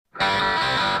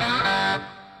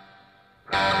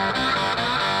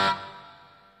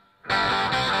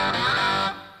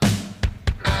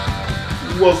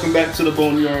Welcome back to the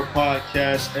Boneyard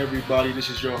Podcast, everybody. This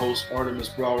is your host, Artemis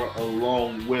Brower,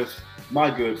 along with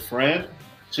my good friend,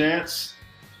 Chance.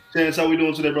 Chance, how we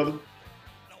doing today, brother?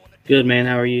 Good, man.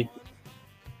 How are you?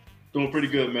 Doing pretty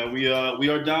good, man. We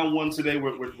are down one today.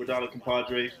 We're down a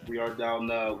compadre. We are down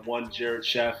one, Jared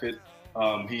Shaffett.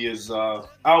 He is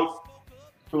out,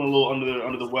 feeling a little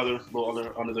under the weather, a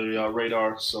little under the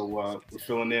radar. So we're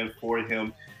filling in for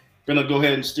him. Gonna go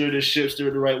ahead and steer it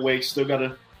the right way. Still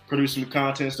gotta produce some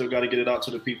content. Still got to get it out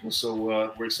to the people. So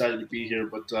we're excited to be here.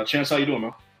 But Chance, how you doing,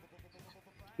 man?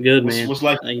 Good, man. What's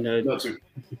like?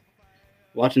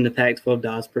 Watching the Pac-12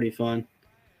 die is pretty fun.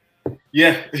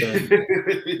 Yeah, so,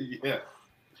 yeah.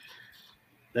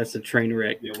 That's a train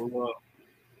wreck. Yeah,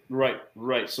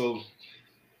 right. So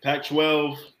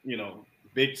Pac-12,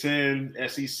 Big Ten,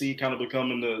 SEC, kind of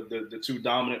becoming the two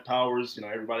dominant powers.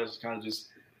 Everybody's kind of just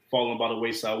falling by the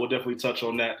wayside. We'll definitely touch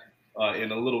on that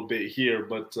in a little bit here,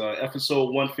 but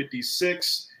episode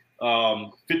 156,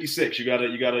 56. You got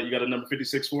a number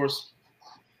 56 for us?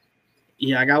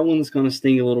 Yeah, I got one that's going to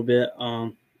sting a little bit.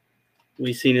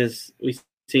 We seen his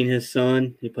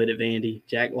son. He played at Vandy,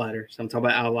 Jack Leiter. So I'm talking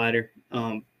about Al Leiter.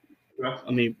 Yeah.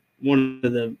 I mean, one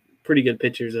of the pretty good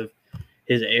pictures of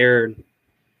his error.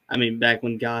 I mean, back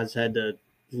when guys had to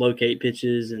locate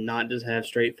pitches and not just have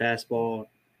straight fastball,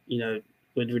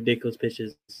 with ridiculous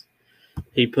pitches.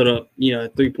 He put up, a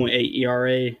 3.8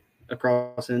 ERA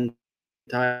across an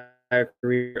entire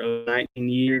career of 19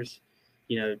 years.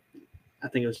 I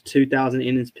think it was 2,000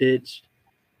 innings pitched.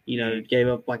 Gave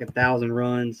up like 1,000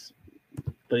 runs,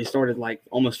 but he started like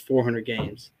almost 400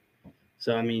 games.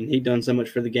 So, I mean, he done so much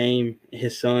for the game.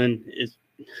 His son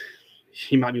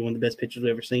he might be one of the best pitchers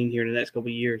we've ever seen here in the next couple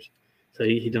of years. So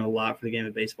he done a lot for the game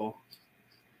of baseball.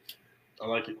 I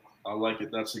like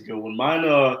it. That's a good one.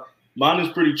 Mine is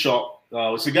pretty chalk.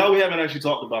 It's a guy we haven't actually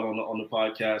talked about on the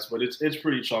podcast, but it's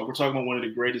pretty chalk. We're talking about one of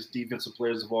the greatest defensive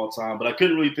players of all time, but I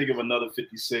couldn't really think of another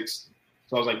 56.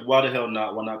 So I was like, why the hell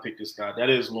not? Why not pick this guy? That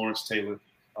is Lawrence Taylor.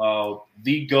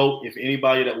 The GOAT. If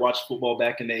anybody that watched football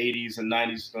back in the 80s and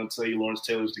 90s is going to tell you Lawrence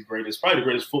Taylor is probably the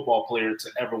greatest football player to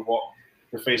ever walk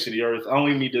the face of the earth. I don't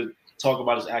even need to talk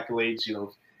about his accolades.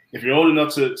 If you're old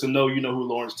enough to know, you know who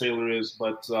Lawrence Taylor is.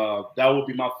 But that would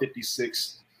be my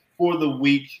 56 for the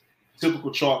week.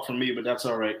 Typical chalk for me, but that's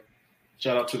all right.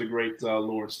 Shout out to the great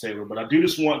Lawrence Taylor. But I do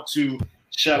just want to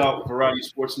shout out Variety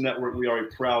Sports Network. We are a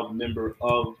proud member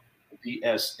of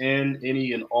BSN.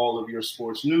 Any and all of your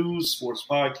sports news, sports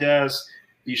podcasts,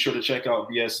 be sure to check out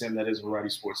BSN. That is Variety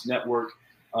Sports Network.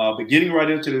 But getting right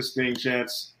into this thing,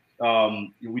 Chance,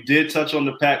 we did touch on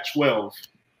the Pac-12.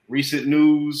 Recent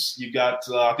news, you got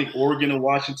I think Oregon and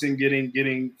Washington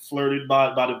getting flirted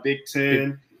by the Big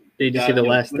Ten. Did you see the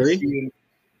last three?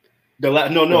 No,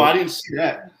 I didn't see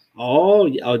that. Oh,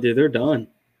 dude, they're done.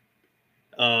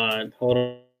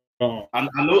 Hold on. I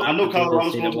know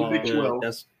Colorado's going to the Big 12.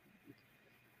 Let's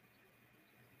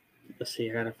see.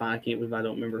 I gotta find. I can't believe I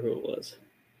don't remember who it was.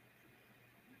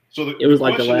 So it was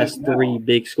like the last three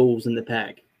big schools in the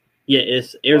Pac. Yeah,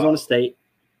 it's Arizona State,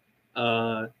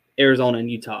 Arizona, and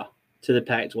Utah to the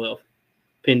Pac-12,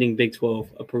 pending Big 12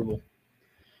 approval.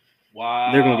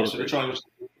 Wow, they're going to get so they're trying to go to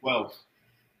Big 12.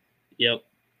 Yep.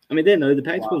 I mean, they know the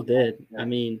Pac-12 is dead. Yeah. I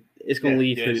mean, it's going to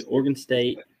leave through Oregon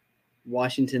State,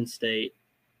 Washington State,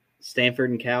 Stanford,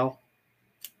 and Cal.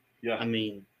 Yeah. I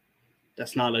mean,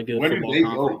 that's not a good Where football do they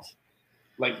conference.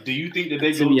 Go? Like, do you think that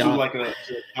they go to like a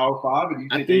Power 5, or do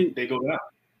you think they go down?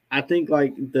 I think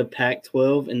like the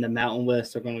Pac-12 and the Mountain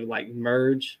West are going to like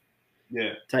merge,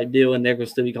 type deal, and they're going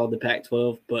to still be called the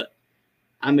Pac-12. But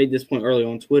I made this point earlier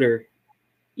on Twitter.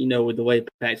 With the way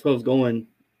Pac-12 is going,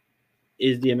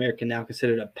 is the American now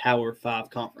considered a Power 5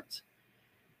 conference?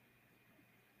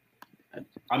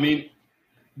 I mean,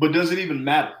 but does it even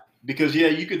matter? Because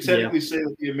you could technically say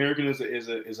that the American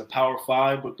is a Power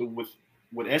 5, but with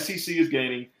what SEC is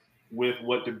gaining, with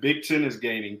what the Big Ten is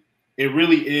gaining, it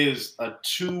really is a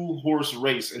 2-horse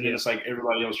race, and then it's like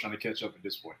everybody else trying to catch up at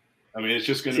this point. I mean, it's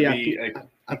just going to be.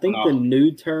 I think the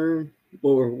new term,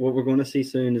 what we're going to see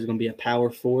soon, is going to be a Power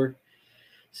 4.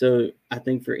 So I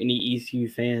think for any ECU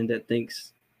fan that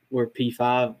thinks we're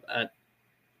P5,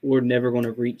 we're never going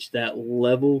to reach that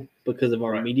level because of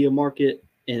our media market,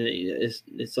 and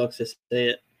it sucks to say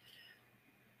it.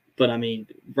 But, I mean,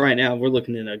 right now we're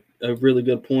looking at a really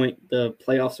good point. The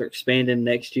playoffs are expanding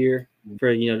next year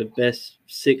for, the best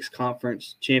 6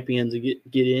 conference champions to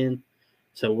get in.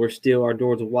 So our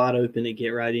doors are wide open to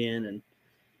get right in. And,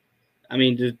 I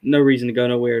mean, there's no reason to go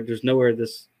nowhere. There's nowhere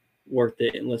that's worth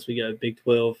it unless we go Big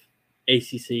 12,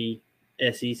 ACC,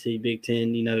 SEC, Big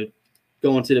 10.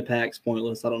 Going to the Pac's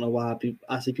pointless. I don't know why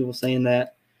I see people saying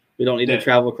that. We don't need to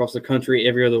travel across the country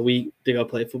every other week to go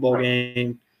play a football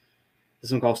game. This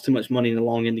one costs too much money in the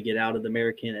long end to get out of the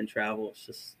American and travel. It's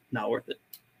just not worth it.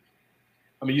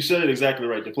 I mean, you said it exactly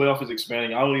right. The playoff is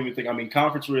expanding. I don't even think – I mean,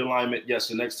 conference realignment, yes,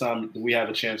 the next time we have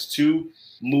a chance to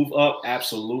move up,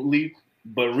 absolutely.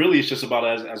 But really it's just about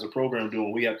as a program doing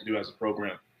what we have to do as a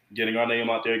program, getting our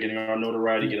name out there, getting our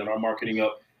notoriety, getting our marketing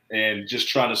up, and just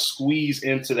trying to squeeze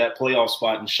into that playoff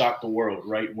spot and shock the world,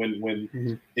 right,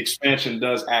 when expansion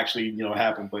does actually,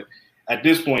 happen. But at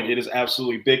this point, it is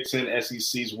absolutely Big Ten,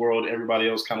 SEC's world. Everybody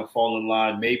else kind of fall in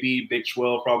line. Maybe Big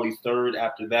 12 probably third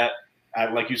after that.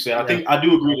 Like you said, I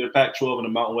do agree that Pac-12 and the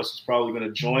Mountain West is probably going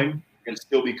to join and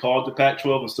still be called the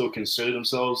Pac-12 and still consider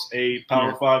themselves a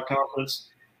Power 5 conference.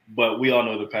 But we all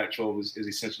know the Pac-12 is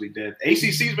essentially dead.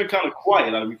 ACC's been kind of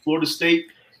quiet. I mean, Florida State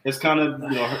has kind of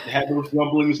had those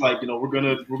rumblings like we're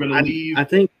gonna leave. I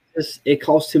think it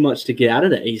costs too much to get out of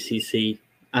the ACC.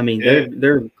 I mean,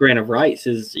 their grant of rights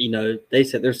is they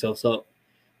set themselves up.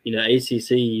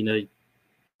 ACC.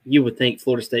 You would think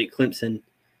Florida State, Clemson,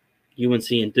 UNC,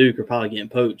 and Duke are probably getting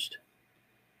poached.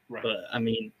 Right. But I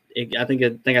mean, I think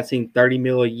I've seen $30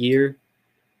 million a year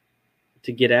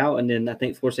to get out, and then I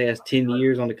think Florida State has 10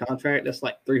 years on the contract. That's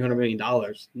like $300 million.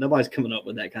 Nobody's coming up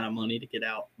with that kind of money to get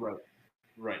out.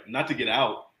 Right. Not to get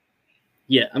out.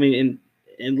 Yeah, I mean,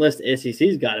 unless the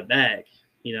SEC's got it back,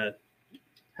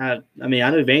 I know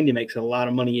Vandy makes a lot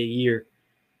of money a year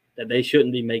that they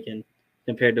shouldn't be making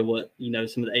compared to what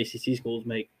some of the ACC schools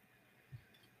make.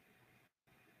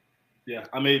 Yeah,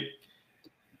 I mean,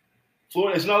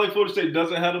 it's not like Florida State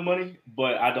doesn't have the money,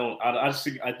 but I just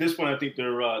think at this point I think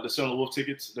they're selling the wolf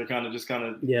tickets. They're kind of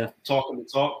talking the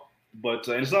talk. But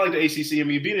and it's not like the ACC. I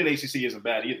mean, being in ACC isn't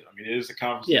bad either. I mean, it is a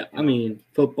conference. Yeah, I mean,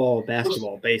 football,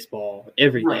 basketball, baseball,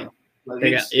 everything. Right. Like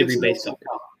they got every base covered.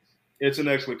 It's an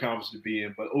excellent conference to be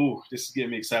in. But this is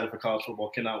getting me excited for college football.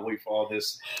 Cannot wait for all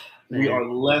this. Man. We are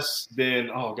less than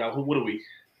what are we?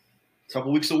 A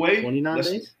couple weeks away. 29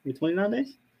 days. We're 29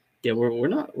 days. Yeah, we're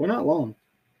not long.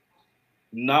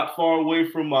 Not far away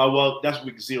from that's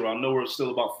week 0. I know we're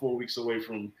still about 4 weeks away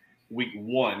from week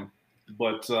 1.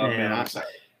 But man, I'm excited.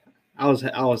 I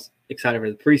was excited for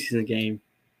the preseason game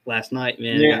last night,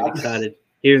 man. Yeah, I got excited.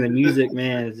 Hearing the music,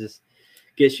 man, it just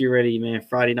gets you ready, man.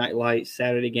 Friday night lights,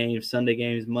 Saturday games, Sunday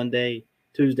games, Monday,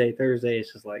 Tuesday, Thursday.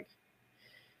 It's just like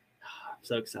I'm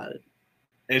so excited.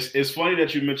 It's funny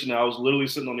that you mentioned that. I was literally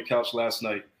sitting on the couch last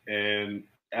night, and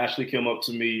Ashley came up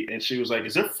to me and she was like,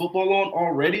 "Is there football on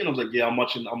already?" And I was like, "Yeah, I'm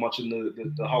watching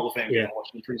the Hall of Fame game. I'm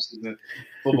watching the preseason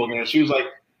football game." And she was like,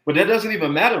 "But that doesn't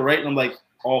even matter, right?" And I'm like,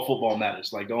 "All football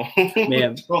matters. Like, don't."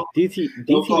 Man,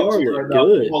 DTR looked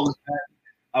good.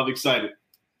 I'm excited.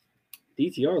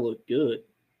 DTR looked good.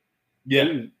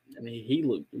 Yeah, he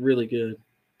looked really good.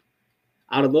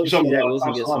 I'd love to see Zach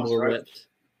Wilson get some more reps.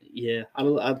 Yeah, I'd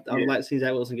like to see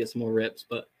Zach Wilson get some more reps,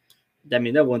 but I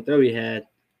mean that one throw he had,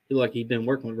 he looked like he'd been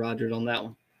working with Rodgers on that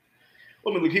one.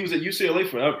 Well, I mean, look, he was at UCLA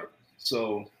forever,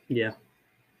 so yeah,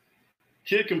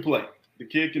 kid can play. The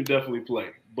kid can definitely play.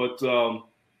 But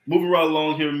moving right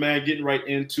along here, man, getting right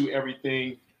into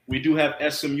everything. We do have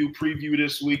SMU preview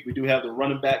this week. We do have the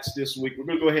running backs this week. We're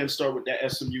going to go ahead and start with that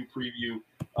SMU preview.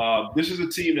 This is a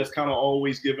team that's kind of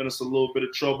always given us a little bit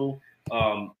of trouble.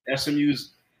 SMU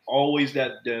is always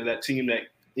that team that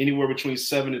anywhere between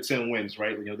 7 to 10 wins,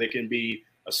 right? They can be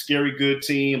a scary good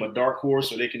team, a dark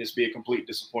horse, or they can just be a complete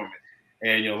disappointment.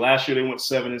 And last year they went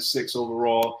 7-6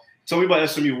 overall. Tell me about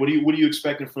SMU. What are you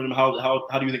expecting from them? How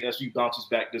do you think SMU bounces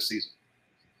back this season?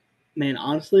 Man,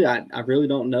 honestly, I really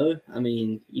don't know. I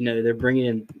mean, they're bringing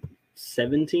in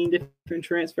 17 different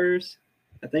transfers.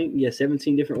 I think,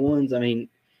 17 different ones. I mean,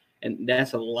 and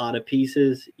that's a lot of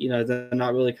pieces. They're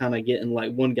not really kind of getting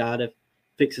like one guy to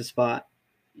fix a spot.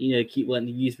 Keep letting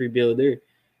the youth rebuild.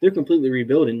 They're completely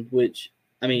rebuilding, which,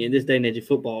 I mean, in this day and age of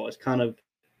football, is kind of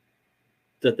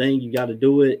the thing. You got to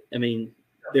do it. I mean,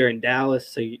 they're in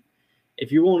Dallas, so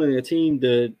if you're wanting a team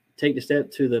to take the step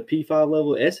to the P5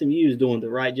 level, SMU is doing the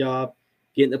right job,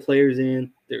 getting the players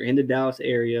in. They're in the Dallas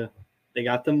area. They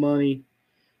got the money.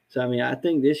 So, I mean, I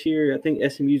think this year,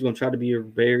 SMU is going to try to be a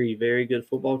very, very good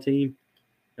football team.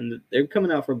 And they're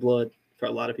coming out for blood for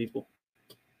a lot of people.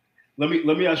 Let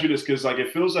me ask you this, because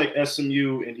it feels like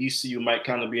SMU and ECU might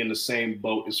kind of be in the same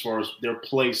boat as far as their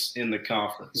place in the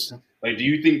conference. Okay. Do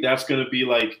you think that's going to be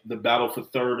like the battle for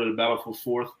third or the battle for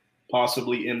fourth,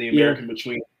 possibly in the American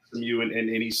between SMU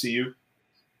and ECU?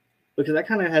 Because I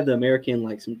kind of had the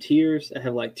American some tiers. I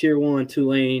have Tier 1,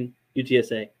 Tulane,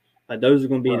 UTSA. Those are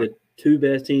going to be the two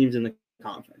best teams in the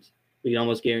conference. We can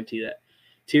almost guarantee that.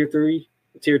 Tier 2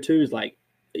 is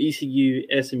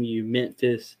ECU, SMU,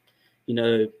 Memphis,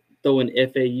 throw in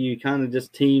FAU, kind of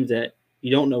just teams that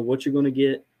you don't know what you're going to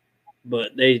get,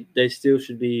 but they still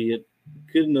should be a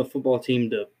good enough football team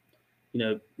to,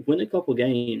 win a couple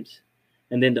games.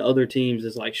 And then the other teams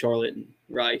is like Charlotte and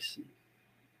Rice, and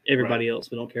everybody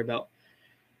else we don't care about.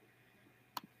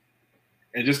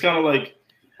 And just kind of like,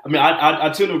 I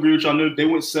tend to agree with you. I know they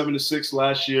went 7-6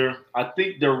 last year. I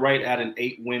think they're right at an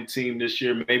 8-win team this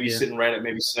year, maybe sitting right at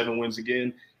maybe 7 wins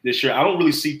again this year. I don't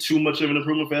really see too much of an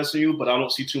improvement for SMU, but I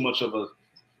don't see too much of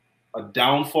a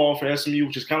downfall for SMU,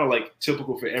 which is kind of like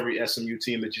typical for every SMU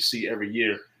team that you see every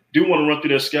year. Do want to run through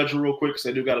their schedule real quick because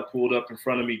I do got it pulled up in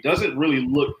front of me. Doesn't really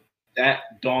look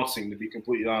that daunting, to be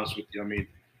completely honest with you. I mean,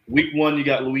 week 1, you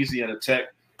got Louisiana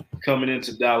Tech coming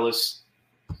into Dallas.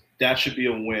 That should be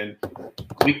a win.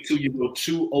 Week 2, you go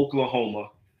to Oklahoma.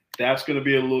 That's going to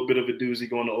be a little bit of a doozy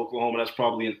going to Oklahoma. That's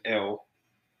probably an L.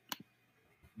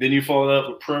 Then you follow that up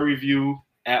with Prairie View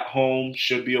at home.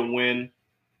 Should be a win.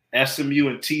 SMU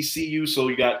and TCU. So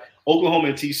you got Oklahoma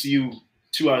and TCU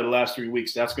 2 out of the last 3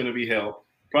 weeks. That's going to be hell.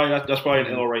 That's probably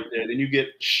an L right there. Then you get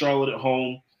Charlotte at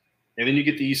home. And then you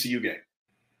get the ECU game.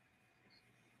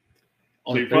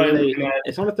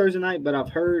 It's on a Thursday night, but I've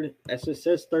heard – it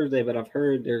says Thursday, but I've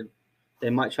heard they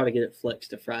might try to get it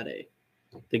flexed to Friday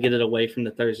to get it away from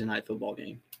the Thursday night football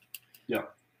game. Yeah.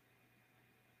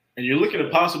 And you're looking at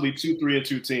possibly 2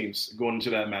 3-2 teams going into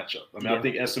that matchup. I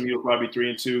think SMU will probably be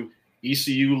 3-2.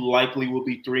 ECU likely will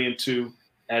be 3-2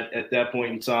 at that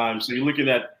point in time. So you're looking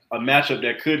at a matchup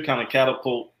that could kind of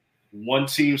catapult one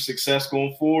team's success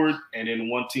going forward and then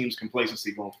one team's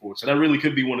complacency going forward. So that really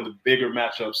could be one of the bigger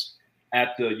matchups at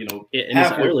the,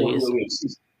 halfway point.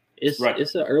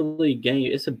 It's an early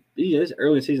game. It's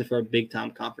early season for a big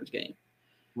time conference game.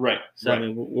 Right. So I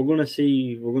mean, we're gonna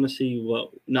see what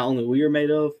not only we are made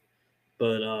of,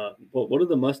 but what are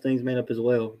the Mustangs made up as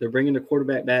well? They're bringing the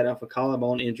quarterback back off a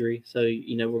collarbone injury, so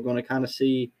we're going to kind of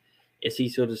see, is he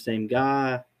still the same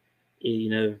guy?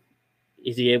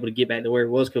 Is he able to get back to where he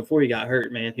was? Because before he got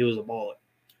hurt, man, he was a baller.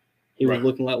 He was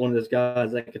looking like one of those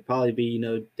guys that could probably be,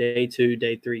 day 2,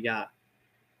 day 3 guy.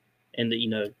 And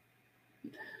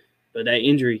but that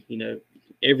injury,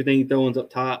 everything he throws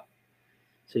up top.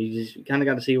 So you just kind of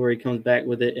got to see where he comes back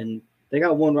with it. And they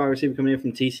got one wide receiver coming in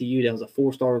from TCU that was a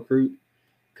 4-star recruit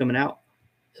coming out.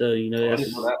 So,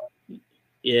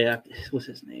 what's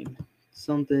his name?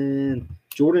 Something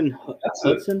Jordan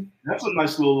Hudson. That's a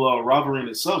nice little rivalry in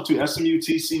itself too. SMU,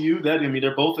 TCU.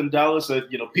 They're both in Dallas.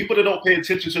 People that don't pay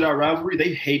attention to that rivalry,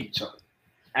 they hate each other.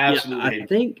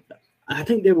 Absolutely. I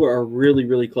think they were a really,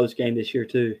 really close game this year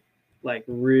too. Like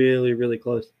really, really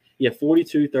close. Yeah,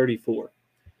 42-34.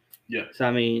 Yeah. So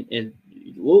I mean, and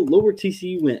look where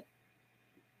TCU went.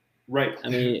 Right. I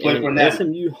mean,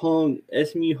 SMU hung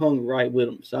right with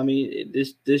them. So I mean,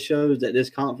 this shows that this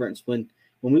conference, when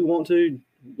we want to,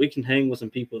 we can hang with some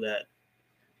people that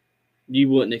you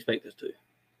wouldn't expect us to.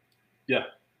 Yeah,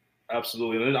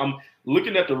 absolutely. And I'm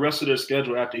looking at the rest of their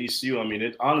schedule after ECU. I mean,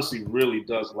 it honestly really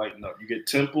does lighten up. You get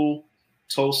Temple,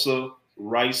 Tulsa,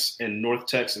 Rice, and North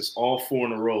Texas, all 4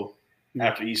 in a row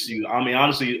after ECU. I mean,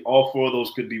 honestly, all 4 of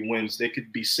those could be wins. They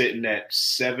could be sitting at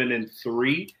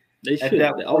 7-3. They should.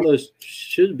 All those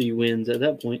should be wins at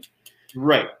that point.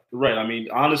 Right. I mean,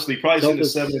 honestly, probably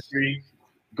sitting at 7-3.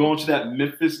 Going to that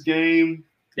Memphis game.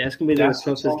 That's going to be their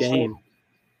toughest game.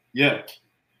 Yeah.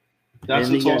 And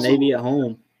then you got Navy at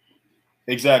home.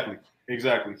 Exactly.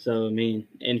 So, I mean,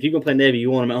 and if you're going to play Navy,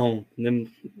 you want them at home. Then,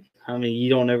 I mean, you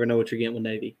don't ever know what you're getting with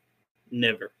Navy.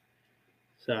 Never.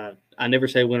 So, I never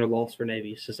say win or loss for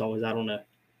Navy. It's just always, I don't know.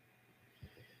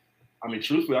 I mean,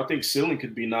 truthfully, I think ceiling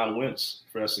could be 9 wins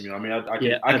for SMU. I mean, I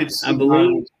could see. I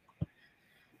believe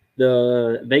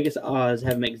the Vegas odds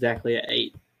have them exactly at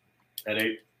 8. At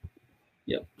 8?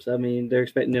 Yep. So, I mean, they're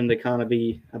expecting them to kind of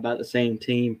be about the same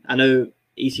team. I know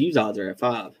ECU's odds are at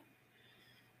 5.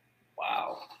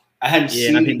 Wow. I hadn't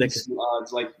seen the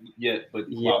odds like yet, but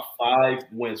 5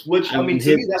 wins, which, I mean,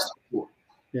 to me, that's cool.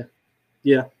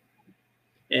 Yeah.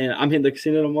 And I'm hitting the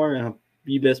casino tomorrow, and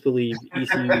you best believe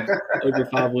ECU over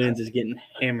 5 wins is getting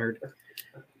hammered.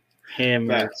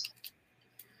 Facts.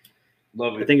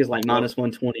 Love it. I think it's like minus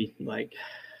 120. Like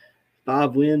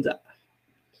 5 wins,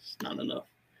 it's not enough.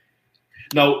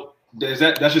 No, that's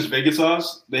just Vegas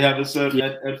odds? They have it set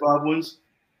at 5 wins?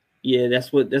 Yeah,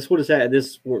 that's what it's at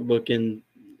this sport book, and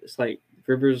it's like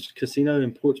Rivers Casino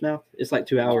in Portsmouth. It's like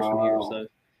 2 hours from here. So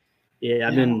yeah,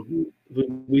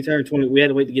 we turned 20. We had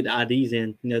to wait to get the IDs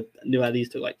in. New IDs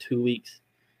took like 2 weeks.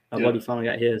 My buddy finally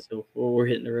got his, so we're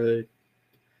hitting the road.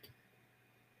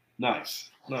 Nice.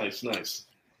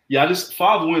 Yeah, I just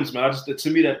 5 wins, man. To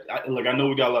me I know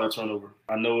we got a lot of turnover.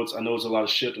 I know it's a lot of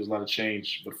shift, there's a lot of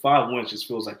change, but 5 wins just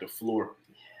feels like the floor.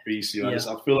 for ECU. Yeah.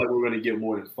 I feel like we're going to get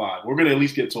more than 5. We're going to at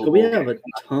least get total. We have a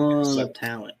ton of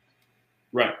talent.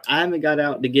 Right. I haven't got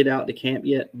out to camp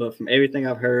yet, but from everything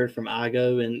I've heard from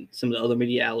Igo and some of the other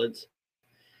media outlets,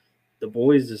 the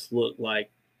boys just look like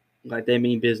they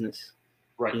mean business.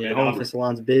 Right. The offensive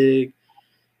line's big.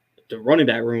 The running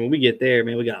back room, when we get there,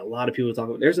 man, we got a lot of people to talk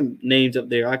about. There's some names up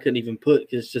there I couldn't even put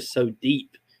because it's just so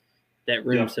deep. That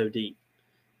room's so deep.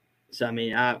 So, I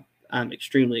mean, I'm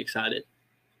extremely excited.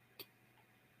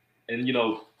 And,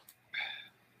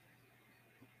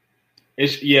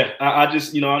 I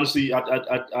just, honestly,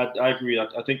 I agree.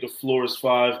 I think the floor is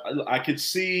 5. I could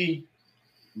see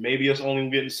maybe us only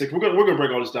getting 6. We're gonna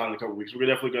break all this down in a couple of weeks. We're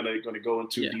definitely gonna go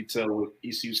into detail with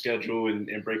ECU schedule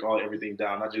and break everything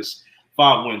down. Not just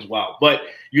 5 wins. Wow. But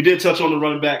you did touch on the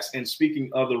running backs. And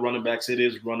speaking of the running backs, it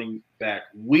is running back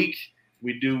week.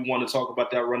 We do want to talk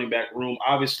about that running back room.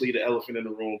 Obviously, the elephant in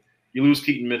the room. You lose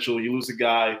Keaton Mitchell. You lose a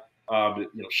guy that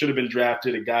should have been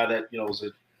drafted. A guy that was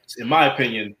in my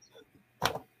opinion,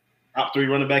 top 3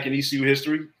 running back in ECU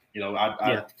history.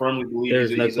 I firmly believe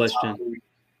he's a top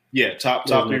 3. Top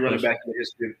 3 running back in the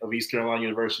history of East Carolina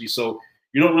University. So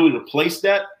you don't really replace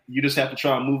that. You just have to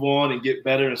try and move on and get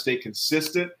better and stay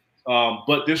consistent.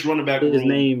 But this running back his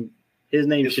room,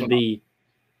 name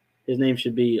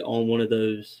should be on one of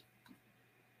those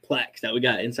plaques that we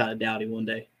got inside of Dowdy one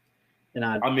day, and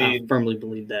I firmly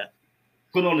believe that.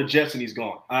 Put on the Jets and he's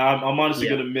gone. I'm honestly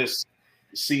going to miss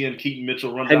seeing Keaton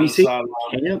Mitchell run down the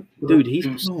sideline. Dude, he's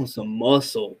put on some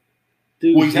muscle.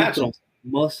 Dude, he's had some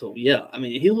muscle. Yeah, I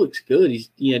mean, he looks good. He's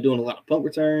doing a lot of punt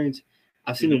returns.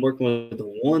 I've seen him working with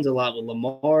the ones a lot with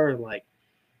Lamar,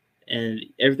 and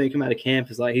everything come out of camp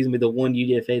is he's gonna be the one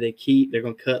UDFA they keep. They're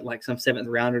gonna cut some 7th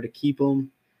rounder to keep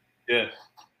him. Yeah,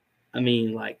 I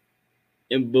mean,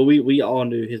 but we all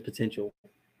knew his potential.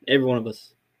 Every one of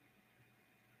us.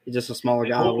 He's just a smaller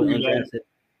guy with undrafted.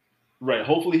 Right.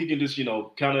 Hopefully he can just,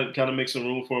 kind of make some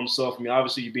room for himself. I mean,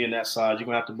 obviously you being that size, you're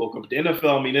gonna have to bulk up. But the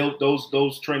NFL, I mean,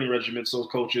 those training regiments, those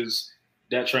coaches,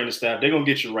 that training staff, they're gonna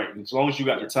get you right. And as long as you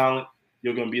got the talent,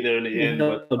 you're gonna be there in the end.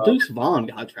 But Deuce Vaughn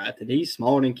got drafted. He's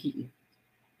smaller than Keaton.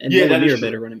 And that is a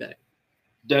better running back.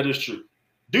 That is true.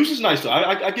 Deuce is nice though.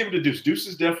 I give it to Deuce. Deuce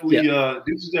is definitely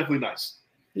nice.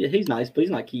 Yeah, he's nice, but he's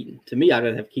not Keaton. To me, I'd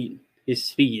rather have Keaton. His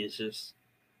speed is just.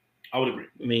 I would agree.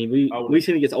 I mean, we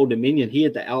seen against Old Dominion. He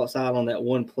hit the outside on that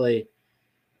one play.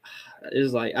 It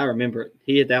was I remember it.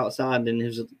 He hit the outside and then he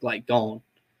was gone.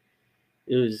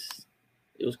 It was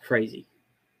crazy.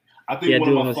 I think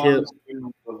one of my fondest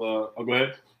of go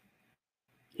ahead.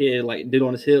 He had dude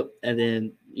on his hip, and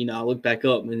then I look back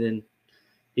up, and then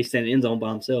he's standing in the end zone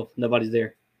by himself. Nobody's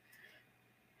there.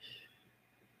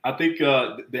 I think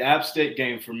the App State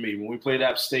game for me, when we played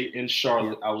App State in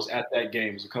Charlotte, I was at that game.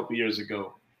 It was a couple years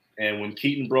ago. And when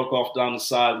Keaton broke off down the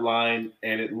sideline,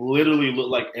 and it literally looked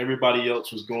like everybody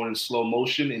else was going in slow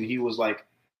motion, and he was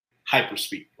hyper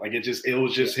speed. It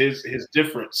was just his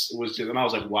difference was just, and I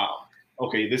was like, wow,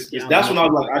 okay, that's when I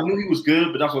was I knew he was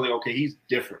good, but that's when okay, he's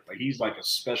different. He's a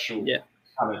special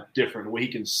kind of different where he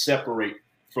can separate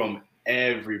from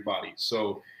everybody.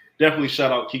 So definitely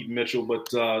shout out Keaton Mitchell. But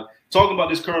talking about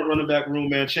this current running back room,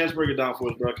 man, Chance, break it down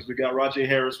for us, bro, because we got Rajay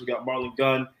Harris, we got Marlon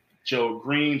Gunn, Joe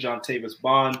Green, John Tavis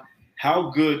Bond.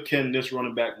 How good can this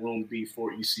running back room be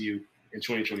for ECU in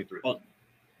 2023? Well,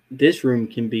 this room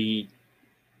can be,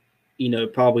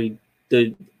 probably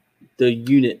the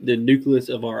unit, the nucleus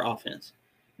of our offense,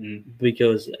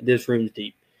 because this room's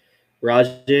deep.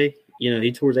 Rajay,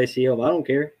 he tore his ACL, but I don't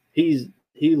care. He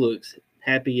looks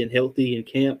happy and healthy in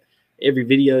camp. Every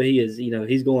video he is,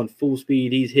 he's going full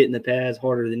speed. He's hitting the pads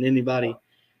harder than anybody.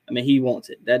 I mean, he wants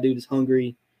it. That dude is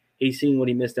hungry. He's seen what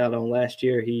he missed out on last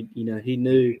year. He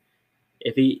knew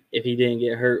if he didn't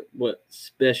get hurt, what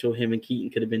special him and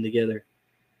Keaton could have been together.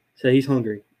 So he's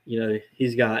hungry.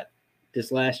 He's got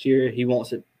this last year. He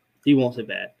wants it. He wants it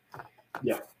bad.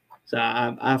 Yeah. So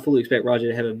I fully expect Roger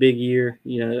to have a big year.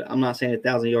 I'm not saying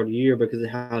 1,000-yard a year because of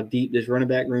how deep this running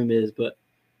back room is, but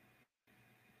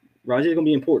Roger's going to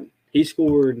be important. He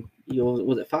scored,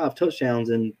 was it 5 touchdowns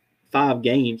in 5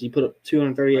 games? He put up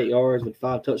 238 yards with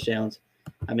 5 touchdowns.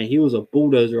 I mean, he was a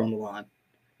bulldozer on the line.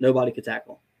 Nobody could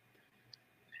tackle him.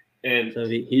 And so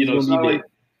he's going to be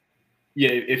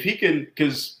big. If he can,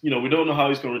 because we don't know how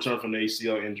he's going to return from the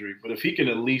ACL injury, but if he can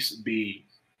at least be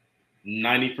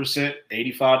 90%,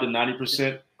 85 to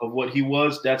 90% of what he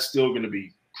was, that's still going to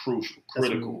be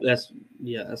critical. That's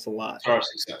a lot for our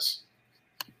success.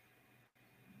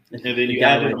 And then you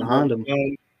guy add right behind him.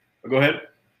 Go ahead.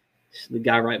 The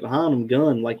guy right behind him,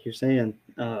 Gunn, like you're saying.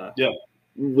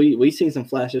 We seen some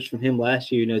flashes from him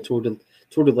last year. Toward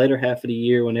the later half of the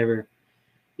year, whenever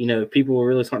People were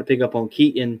really starting to pick up on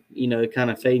Keaton,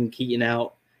 kind of fading Keaton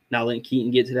out, not letting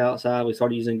Keaton get to the outside. We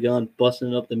started using Gunn,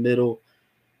 busting it up the middle.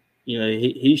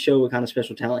 He showed what kind of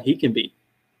special talent he can be.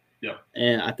 Yeah.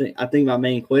 And I think my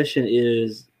main question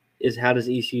is how does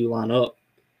ECU line up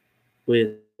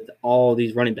with all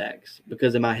these running backs?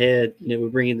 Because in my head, we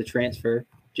bring in the transfer,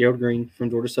 Gerald Green from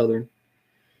Georgia Southern.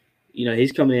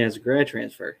 He's coming in as a grad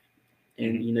transfer.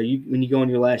 And, when you go in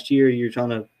your last year, you're trying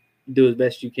to do as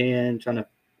best you can, trying to,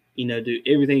 do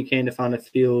everything you can to find a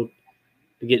field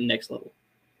to get next level.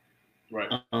 Right.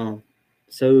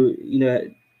 So,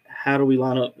 how do we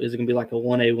line up? Is it going to be like a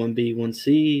 1A, 1B,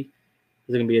 1C?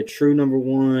 Is it going to be a true number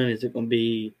one? Is it going to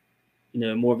be,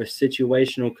 more of a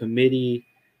situational committee?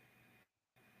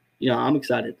 I'm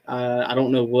excited. I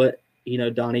don't know what,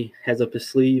 Donnie has up his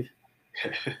sleeve.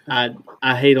 I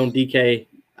hate on DK.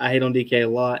 I hate on DK a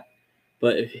lot.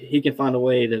 But if he can find a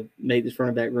way to make this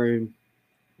running back room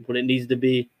what it needs to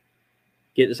be,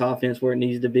 get this offense where it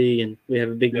needs to be, and we have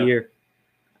a big year,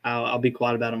 I'll be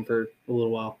quiet about him for a little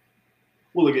while.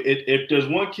 Well, look, if there's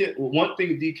one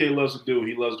thing DK loves to do,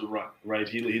 he loves to run, right?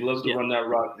 He loves to run that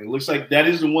route. It looks like that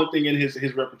is the one thing in his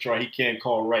repertoire he can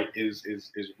call right is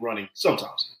running.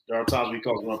 Sometimes there are times when he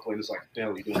calls run play, it's like, what the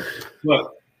hell are you doing?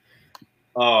 But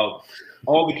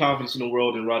all the confidence in the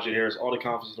world in Rajay Harris, all the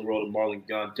confidence in the world in Marlon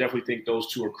Gunn. Definitely think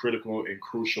those two are critical and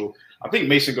crucial. I think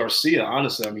Mason Garcia,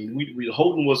 honestly, I mean,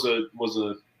 Holton was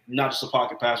a not just a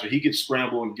pocket passer. He could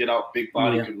scramble and get out, big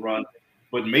body, could run.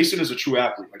 But Mason is a true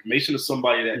athlete. Like Mason is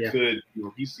somebody that could,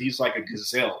 he's like a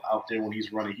gazelle out there when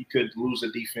he's running. He could lose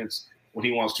a defense when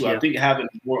he wants to. I think having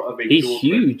more of a he's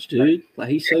huge, dude. Like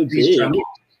he's so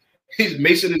big.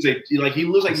 Mason is he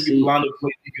looks like he could line up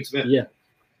play defense. Yeah.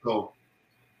 So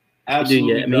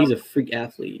absolutely. Dude, I mean, he's a freak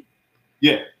athlete.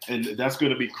 Yeah, and that's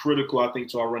going to be critical, I think,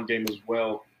 to our run game as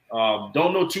well.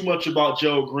 Don't know too much about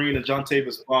Joe Green and John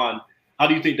Tavis Bond. How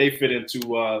do you think they fit into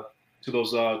to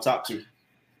those top two?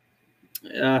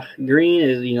 Green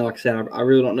is, like I said, I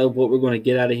really don't know what we're going to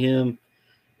get out of him.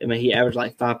 I mean, he averaged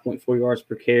like 5.4 yards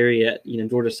per carry at,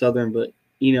 Georgia Southern, but,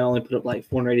 only put up like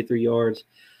 483 yards.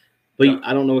 But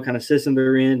I don't know what kind of system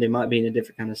they're in. They might be in a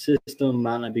different kind of system,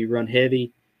 might not be run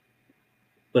heavy.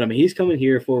 But, I mean, he's coming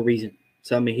here for a reason.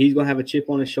 So, I mean, he's going to have a chip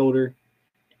on his shoulder.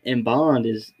 And Bond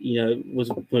is, was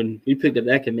when we picked up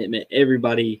that commitment,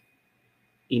 everybody,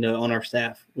 on our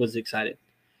staff was excited.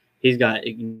 He's got,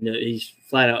 he's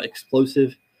flat out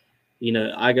explosive.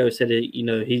 Igo said it,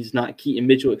 he's not Keaton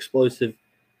Mitchell explosive,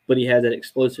 but he has that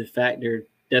explosive factor.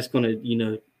 That's going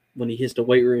to, when he hits the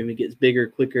weight room, he gets bigger,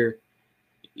 quicker.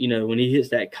 When he hits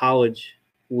that college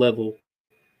level,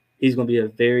 he's going to be a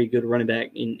very good running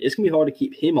back. And it's going to be hard to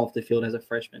keep him off the field as a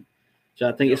freshman. So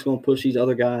I think it's going to push these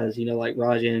other guys, like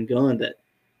Rajay and Gunn that,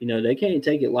 they can't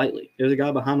take it lightly. There's a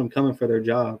guy behind them coming for their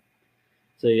job.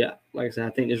 So, yeah, like I said, I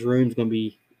think this room's going to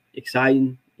be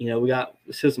exciting. We got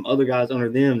still some other guys under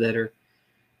them that are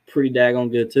pretty daggone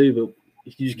good too,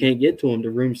 but you just can't get to them. The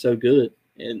room's so good.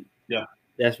 And,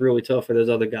 that's really tough for those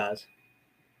other guys.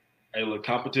 Hey, look,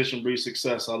 competition breeds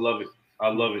success. I love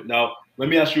it. Now, let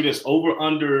me ask you this. Over,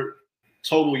 under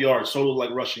total yards, like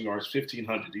rushing yards,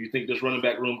 1,500. Do you think this running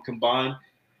back room combined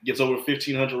gets over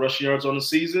 1,500 rushing yards on the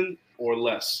season or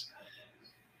less?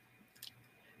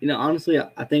 Honestly,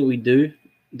 I think we do.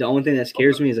 The only thing that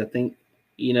scares me is I think,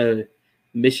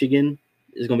 Michigan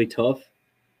is going to be tough.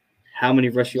 How many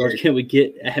rush yards can we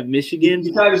get at Michigan?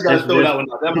 You kind of just got to throw that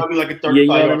one out. That might be like a 35 you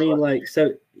know what I mean? Like,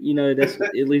 so, that's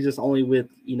it leaves us only with,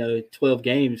 12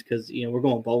 games because, we're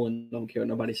going bowling. Don't care what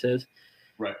nobody says.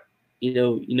 Right.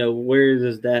 Where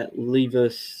does that leave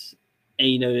us?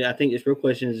 And, I think this real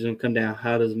question is going to come down,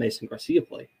 how does Mason Garcia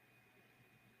play?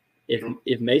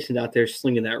 If Mason's out there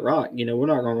slinging that rock, we're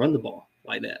not going to run the ball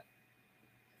like that.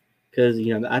 Because,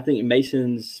 I think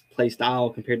Mason's play style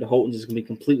compared to Holton's is going to be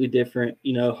completely different.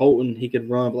 Holton, he could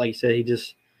run, but like you said,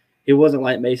 he wasn't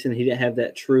like Mason. He didn't have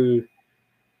that true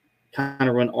kind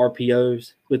of run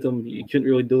RPOs with him. You couldn't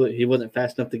really do it. He wasn't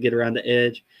fast enough to get around the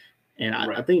edge. And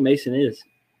I think Mason is.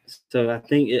 So I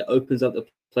think it opens up the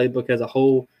playbook as a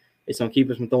whole. It's going to keep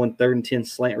us from throwing 3rd and 10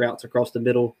 slant routes across the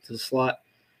middle to the slot.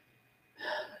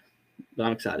 But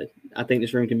I'm excited. I think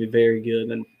this room can be very good.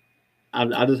 And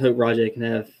I just hope Rajay can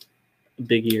have a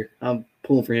big year. I'm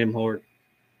pulling for him hard.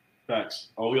 Facts.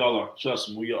 Oh, we all are. Trust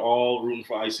me. We are all rooting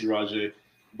for Icy Rajay.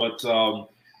 But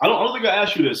I don't think I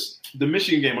asked you this. The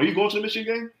Michigan game. Are you going to the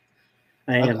Michigan game?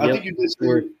 I am. I think you did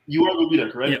say you are going to be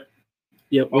there, correct?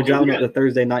 Yep. We're driving up the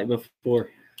Thursday night before.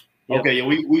 Yep. Okay, yeah,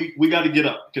 we got to get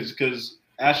up because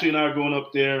Ashley and I are going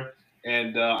up there,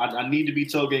 and I need to be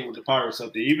tailgating with the Pirates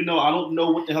up there. Even though I don't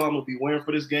know what the hell I'm going to be wearing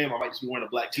for this game, I might just be wearing a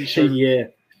black T-shirt. Yeah.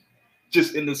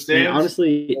 just in the Man, stands.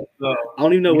 honestly, I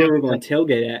don't even know where we're going to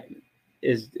tailgate at.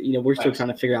 We're still trying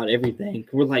to figure out everything.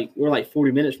 We're like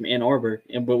 40 minutes from Ann Arbor,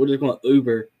 but we're just going to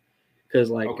Uber because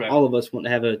all of us want to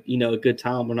have a good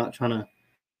time. We're not trying to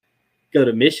go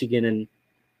to Michigan and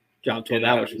drive 12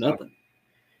 hours for nothing.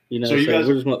 So we're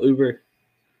just going to Uber.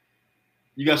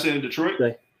 You guys stay in Detroit?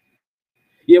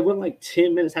 Yeah, we're like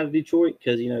 10 minutes out of Detroit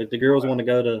because the girls want to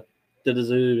go to the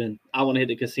zoo and I want to hit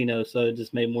the casino, so it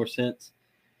just made more sense.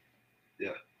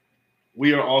 Yeah.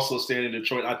 We are also staying in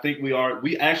Detroit. I think we are.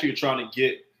 We actually are trying to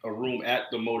get a room at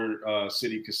the Motor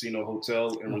City Casino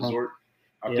Hotel and Resort.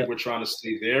 I think we're trying to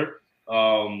stay there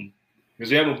because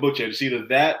we haven't booked yet. It's either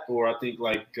that or I think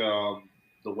like the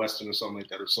Westin or something like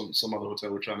that, or some other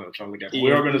hotel we're trying to look at.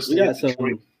 We are going to stay in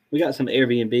Detroit. We got some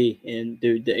Airbnb, and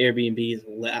dude, the Airbnb is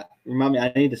lit. Remind me,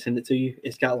 I need to send it to you.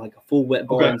 It's got like a full wet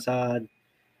bar inside.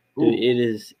 Dude, it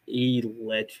is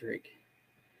electric.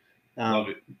 Love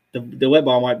it. The wet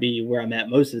bar might be where I'm at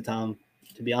most of the time,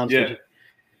 to be honest with you.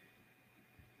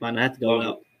 Might not have to go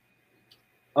out.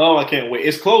 Oh, I can't wait.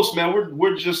 It's close, man.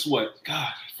 We're just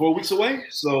 4 weeks away?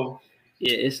 So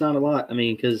yeah, it's not a lot. I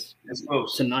mean, because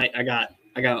tonight I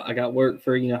got work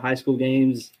for high school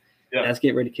games. Yeah. That's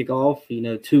getting ready to kick off.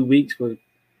 2 weeks with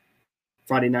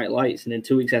Friday Night Lights, and then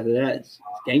 2 weeks after that, it's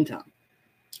game time.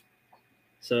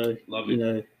 So,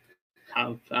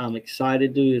 I'm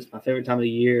excited, dude. It's my favorite time of the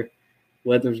year.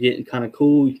 Weather's getting kind of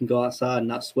cool. You can go outside and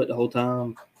not sweat the whole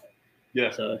time.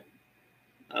 Yeah. So,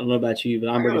 I don't know about you, but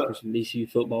I'm ready for some ECU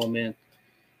football, man.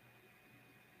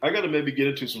 I gotta maybe get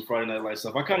into some Friday Night Light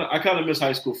stuff. I kind of miss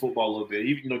high school football a little bit.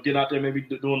 Even getting out there, maybe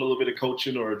doing a little bit of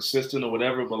coaching or assistant or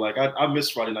whatever. But I miss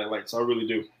Friday Night Lights. I really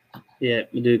do. Yeah,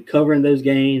 dude, covering those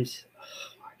games.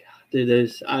 Oh my god, dude,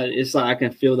 it's like I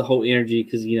can feel the whole energy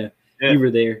because you were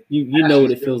there. You know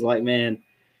what it feels like, man.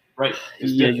 Right.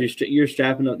 You're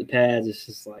strapping up the pads. It's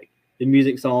just like the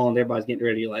music's on. Everybody's getting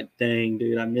ready. You're like, dang,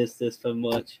 dude, I miss this so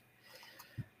much.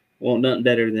 Want nothing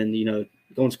better than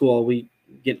going to school all week.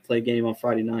 Get to play a game on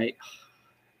Friday night,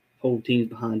 whole team's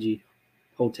behind you,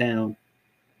 whole town.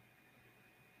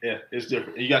 Yeah, it's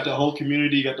different. You got the whole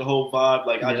community, you got the whole vibe.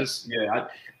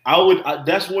 I would.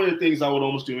 That's one of the things I would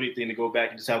almost do anything to go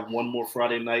back and just have one more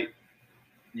Friday night.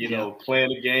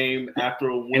 Playing a game after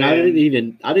a win. And I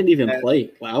didn't even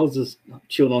play. I was just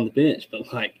chilling on the bench, but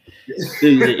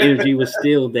dude, the energy was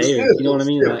still there. You know what I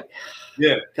mean?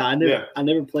 I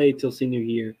never played till senior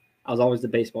year. I was always the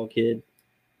baseball kid.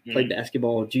 Played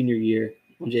basketball junior year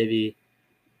on JV,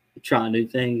 trying new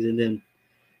things, and then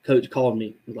coach called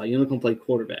me. He was like, "You're not gonna play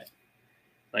quarterback."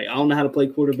 I don't know how to play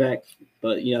quarterback,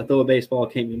 but throw a baseball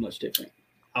can't be much different.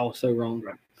 I was so wrong,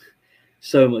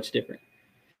 so much different.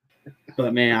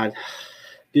 But man,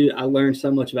 I learned so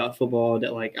much about football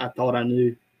that I thought I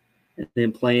knew, and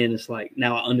then playing, it's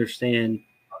now I understand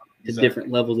the different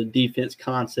levels of defense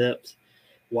concepts.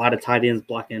 Why the tight end's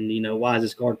blocking? Why is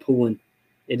this guard pulling?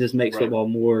 It just makes football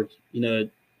more,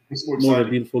 more of a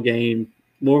beautiful game,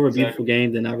 beautiful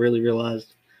game than I really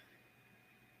realized.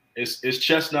 It's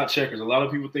chess, not checkers. A lot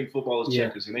of people think football is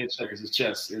checkers. It ain't checkers. It's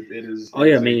chess. It is. Oh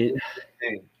yeah, I mean,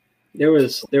 there were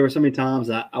so many times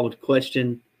I would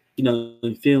question,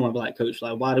 in film, I'd be like, Coach,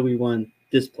 why do we run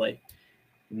this play?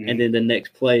 Mm-hmm. And then the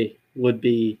next play would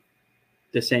be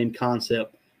the same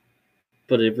concept,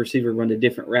 but a receiver run a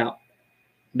different route.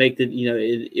 Make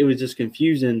it was just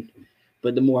confusing.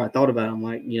 But the more I thought about it, I'm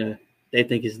like, they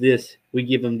think it's this. We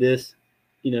give them this,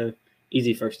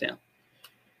 easy first down.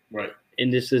 Right.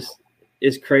 And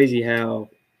it's crazy how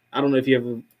 – I don't know if you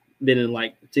ever been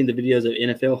in, seen the videos of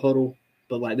NFL huddle,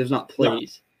 but, there's not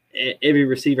plays. No. Every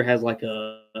receiver has,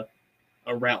 a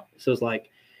route. So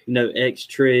it's X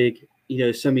trig,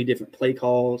 so many different play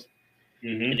calls.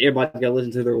 Mm-hmm. And everybody's got to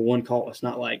listen to their one call. It's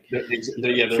not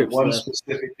there's one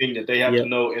specific thing that they have to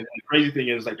know. And the crazy thing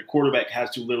is, the quarterback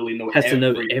has to literally know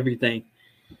everything.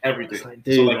 Everything.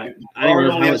 Dude, I didn't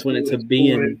realize how much went into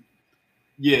being.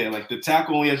 Yeah, the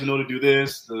tackle only has to know to do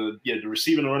this. The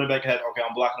receiver and the running back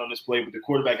I'm blocking on this play, but the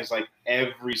quarterback is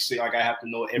every single. I have to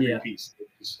know every piece.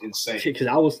 It's insane. Because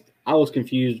I was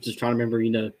confused just trying to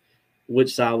remember,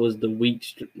 which side was the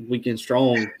weak and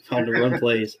strong on the run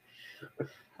plays.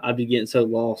 I'd be getting so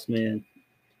lost, man.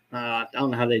 I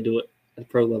don't know how they do it at the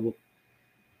pro level.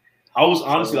 I was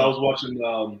watching.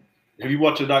 Have you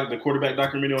watched the quarterback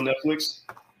documentary on Netflix?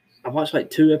 I watched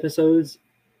 2 episodes,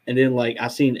 and then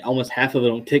I've seen almost half of it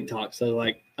on TikTok. So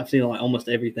I've seen almost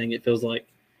everything. It feels like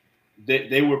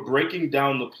they were breaking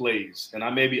down the plays, and I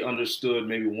maybe understood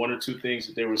maybe 1 or 2 things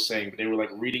that they were saying. But they were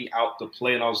reading out the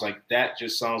play, and I was like, that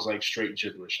just sounds like straight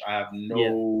gibberish. I have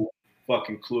no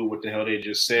fucking clue what the hell they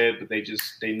just said, but they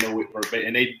know it verbatim,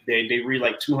 and they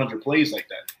read 200 plays like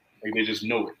that. Like they just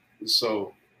know it.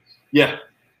 So, yeah,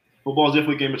 football is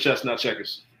definitely a game of chess, not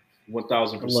checkers.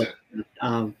 1,000%.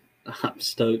 I'm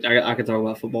stoked. I could talk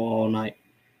about football all night.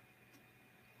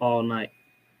 All night.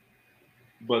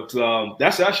 But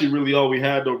that's actually really all we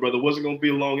had, though, brother. Wasn't going to be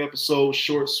a long episode,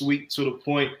 short, sweet, to the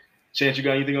point. Chance, you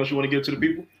got anything else you want to give to the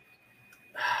people?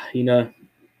 You know,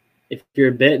 if you're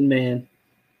a betting man,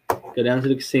 go down to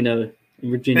the casino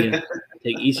in Virginia.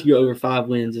 Take ECU over 5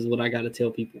 wins is what I got to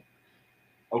tell people.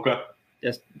 Okay.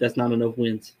 That's not enough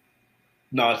wins.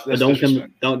 No, that's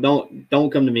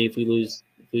don't come to me if we lose.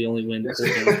 If we only win.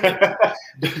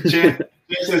 Chance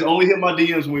says only hit my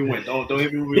DMs when we win. Don't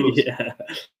hit me when we lose. Yeah.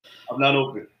 I'm not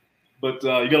open. But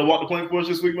you got to walk the plank for us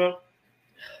this week, man?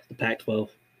 The Pac-12.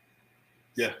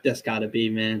 Yeah. That's got to be,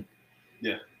 man.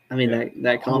 Yeah. I mean,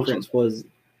 that conference was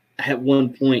at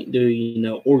one point, dude, you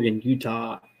know, Oregon,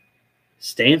 Utah,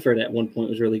 Stanford at one point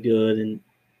was really good, and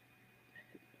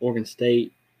Oregon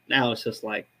State. Now it's just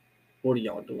like, what are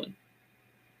y'all doing?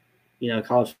 You know,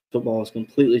 college football is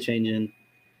completely changing.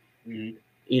 Mm-hmm.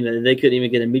 You know, they couldn't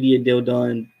even get a media deal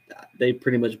done. They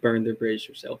pretty much burned their bridge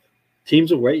themselves.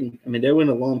 Teams are waiting. I mean, they went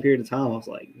a long period of time. I was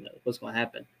like, what's going to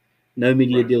happen? No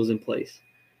media deals in place.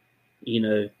 You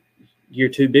know, your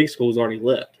 2 big schools already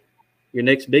left. Your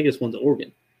next biggest one's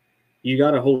Oregon. You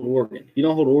got to hold Oregon. You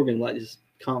don't hold Oregon, like this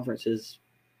conference is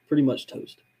pretty much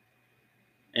toast.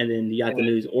 And then you got the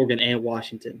news, Oregon and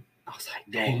Washington. I was like,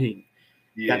 dang.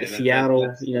 Yeah, got the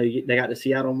Seattle, you know, they got the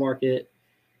Seattle market.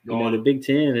 You know, the Big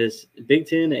Ten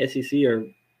and SEC are,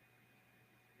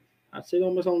 I'd say,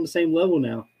 almost on the same level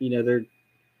now. You know,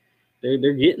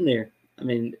 they're getting there. I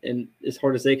mean, and it's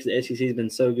hard to say because the SEC has been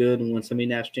so good and won so many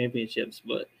national championships,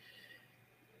 but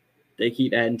they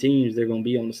keep adding teams, they're going to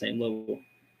be on the same level.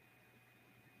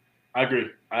 I agree.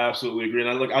 I absolutely agree.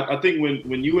 And I think when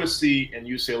USC and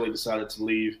UCLA decided to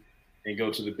leave and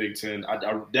go to the Big Ten,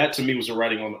 that to me was a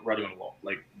writing on the wall.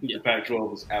 Like the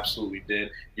Pac-12 was absolutely dead.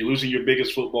 You're losing your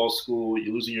biggest football school.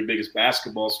 You're losing your biggest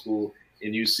basketball school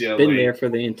in UCLA. Been there for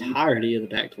the entirety of the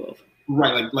Pac-12.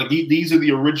 Right, like these are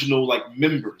the original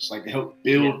members, like they helped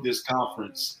build this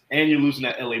conference, and you're losing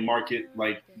that LA market.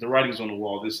 Like the writing's on the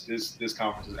wall. This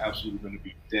conference is absolutely going to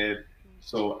be dead.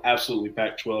 So absolutely,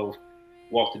 Pac-12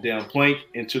 walk the damn plank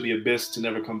into the abyss to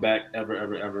never come back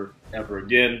ever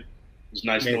again. It was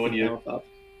nice knowing you.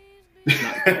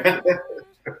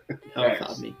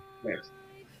 Me.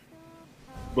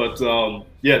 But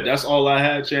that's all I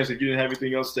had. Chance, if you didn't have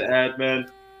anything else to add,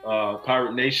 man.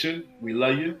 Pirate Nation, we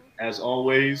love you. As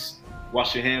always,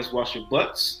 wash your hands, wash your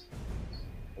butts.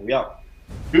 And we out.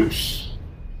 Peace.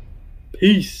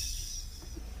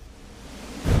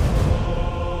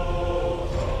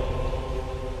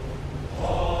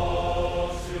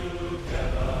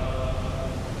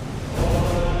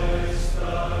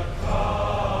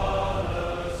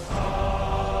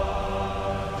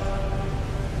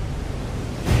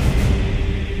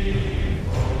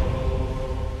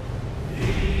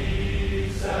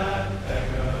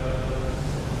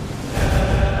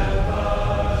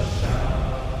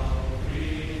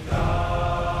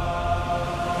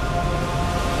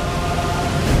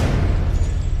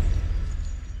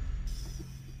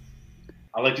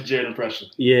 I like the Jared impression.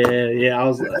 Yeah. I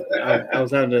was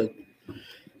having to.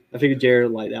 I figured Jared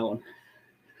would like that one.